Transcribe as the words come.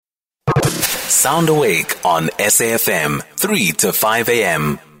Sound Awake on SAFM, 3 to 5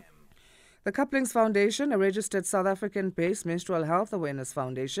 a.m. The Cuplings Foundation, a registered South African-based menstrual health awareness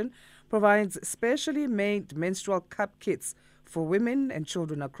foundation, provides specially made menstrual cup kits for women and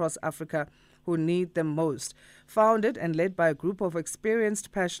children across Africa who need them most. Founded and led by a group of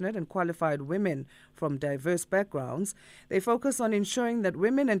experienced, passionate and qualified women from diverse backgrounds, they focus on ensuring that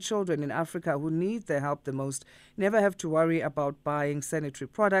women and children in Africa who need their help the most never have to worry about buying sanitary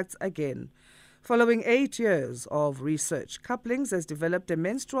products again. Following 8 years of research, Cuplings has developed a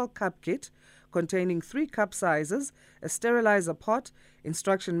menstrual cup kit containing 3 cup sizes, a sterilizer pot,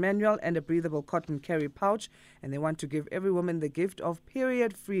 instruction manual and a breathable cotton carry pouch, and they want to give every woman the gift of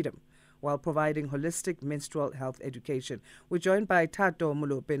period freedom while providing holistic menstrual health education. We're joined by Thato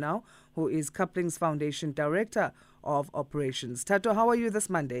Molope now, who is Cuplings Foundation Director of Operations. Thato, how are you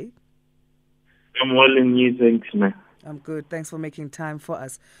this Monday? I'm well in you, thanks, man. I'm good. Thanks for making time for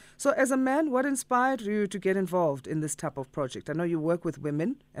us. So as a man, what inspired you to get involved in this type of project? I know you work with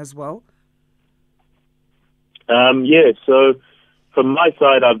women as well. So from my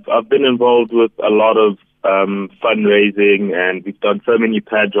side, I've been involved with a lot of fundraising, and we've done so many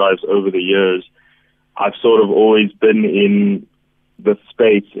pad drives over the years. I've sort of always been in the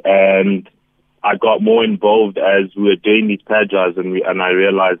space, and I got more involved as we were doing these pad drives, and I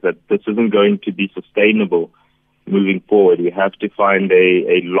realized that this isn't going to be sustainable moving forward. We have to find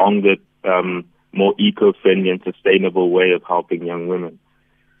a longer, more eco-friendly and sustainable way of helping young women.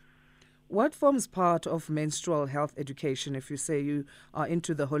 What forms part of menstrual health education, if you say you are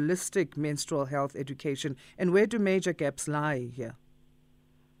into the holistic menstrual health education, and where do major gaps lie here?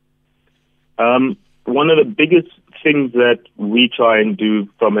 One of the biggest things that we try and do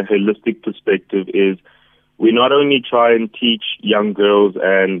from a holistic perspective is we not only try and teach young girls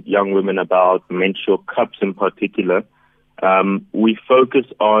and young women about menstrual cups in particular, we focus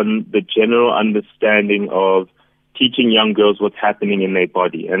on the general understanding of teaching young girls what's happening in their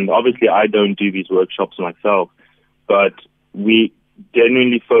body. And obviously I don't do these workshops myself, but we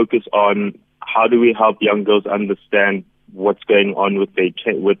genuinely focus on how do we help young girls understand what's going on with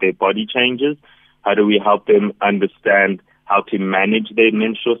their body changes. How do we help them understand how to manage their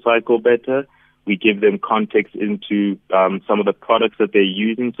menstrual cycle better? We give them context into some of the products that they're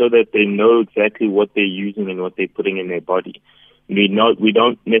using so that they know exactly what they're using and what they're putting in their body. We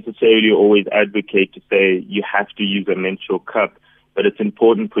don't necessarily always advocate to say you have to use a menstrual cup, but it's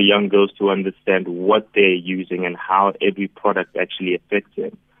important for young girls to understand what they're using and how every product actually affects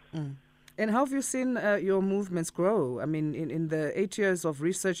them. Mm. And how have you seen your movements grow? I mean, in the 8 years of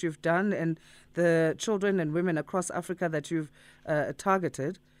research you've done and the children and women across Africa that you've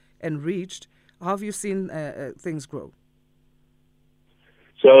targeted and reached, how have you seen things grow?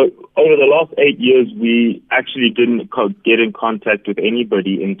 So over the last 8 years, we actually didn't get in contact with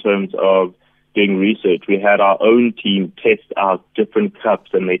anybody in terms of doing research. We had our own team test out different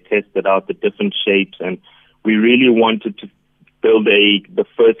cups, and they tested out the different shapes, and we really wanted to build the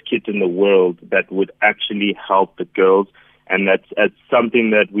first kit in the world that would actually help the girls, and that's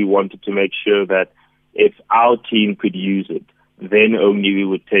something that we wanted to make sure that if our team could use it, then only we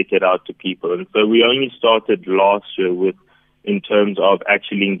would take it out to people. And so we only started last year in terms of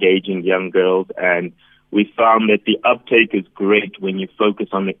actually engaging young girls, and we found that the uptake is great when you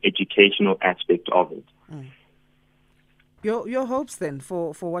focus on the educational aspect of it. Mm. Your hopes then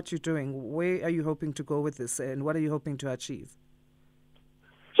for what you're doing, where are you hoping to go with this, and what are you hoping to achieve?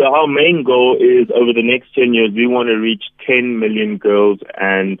 So our main goal is over the next 10 years, we want to reach 10 million girls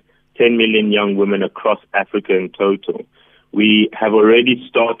and 10 million young women across Africa in total. We have already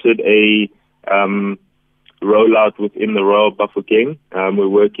started a rollout within the Royal Bafokeng. We're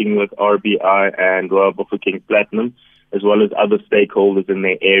working with RBI and Royal Bafokeng Platinum, as well as other stakeholders in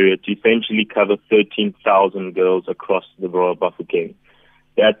their area, to essentially cover 13,000 girls across the Royal Bafokeng.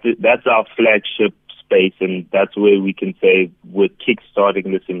 That's our flagship space, and that's where we can say we're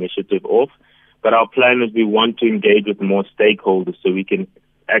kickstarting this initiative off. But our plan is we want to engage with more stakeholders so we can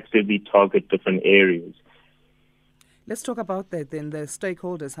actively target different areas. Let's talk about that then, the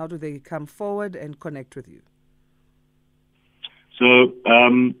stakeholders. How do they come forward and connect with you? So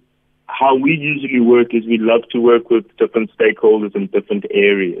how we usually work is we love to work with different stakeholders in different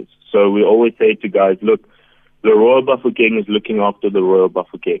areas. So we always say to guys, look, the Royal Bafokeng is looking after the Royal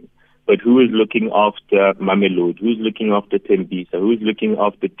Bafokeng, but who is looking after Mamelodi? Who's looking after Tembisa? Who's looking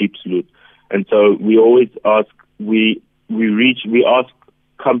after Diepsloot? And so we always ask, we ask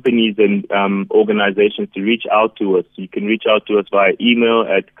companies and organizations to reach out to us. You can reach out to us via email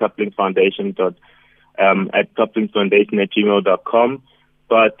at couplingsfoundation@gmail.com.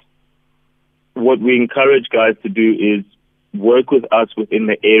 But what we encourage guys to do is work with us within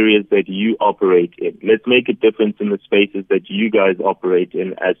the areas that you operate in. Let's make a difference in the spaces that you guys operate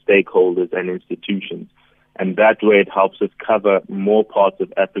in as stakeholders and institutions. And that way it helps us cover more parts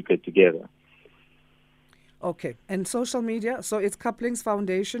of Africa together. Okay. And social media? So it's Cuplings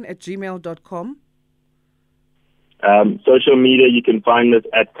Foundation at gmail.com. Social media, you can find us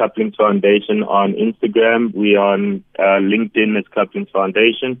at Cuplings Foundation on Instagram. We are on LinkedIn as Cuplings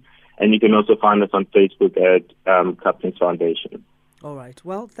Foundation. And you can also find us on Facebook at Cuplings Foundation. All right.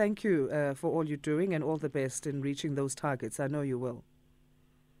 Well, thank you for all you're doing and all the best in reaching those targets. I know you will.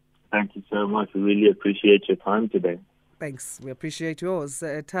 Thank you so much. We really appreciate your time today. Thanks. We appreciate yours.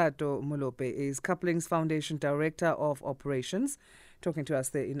 Thato Molope is Cuplings Foundation Director of Operations, talking to us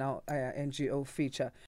there in our NGO feature.